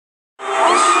It's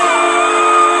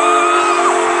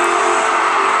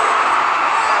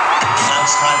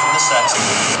time for the sex.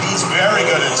 He's very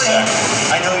good at sex.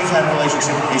 I know you've had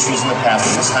relationship issues in the past,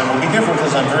 but this time will be different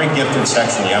because I'm very gifted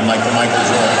sexually. I'm like the Michael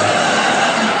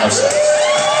Jordan of sex.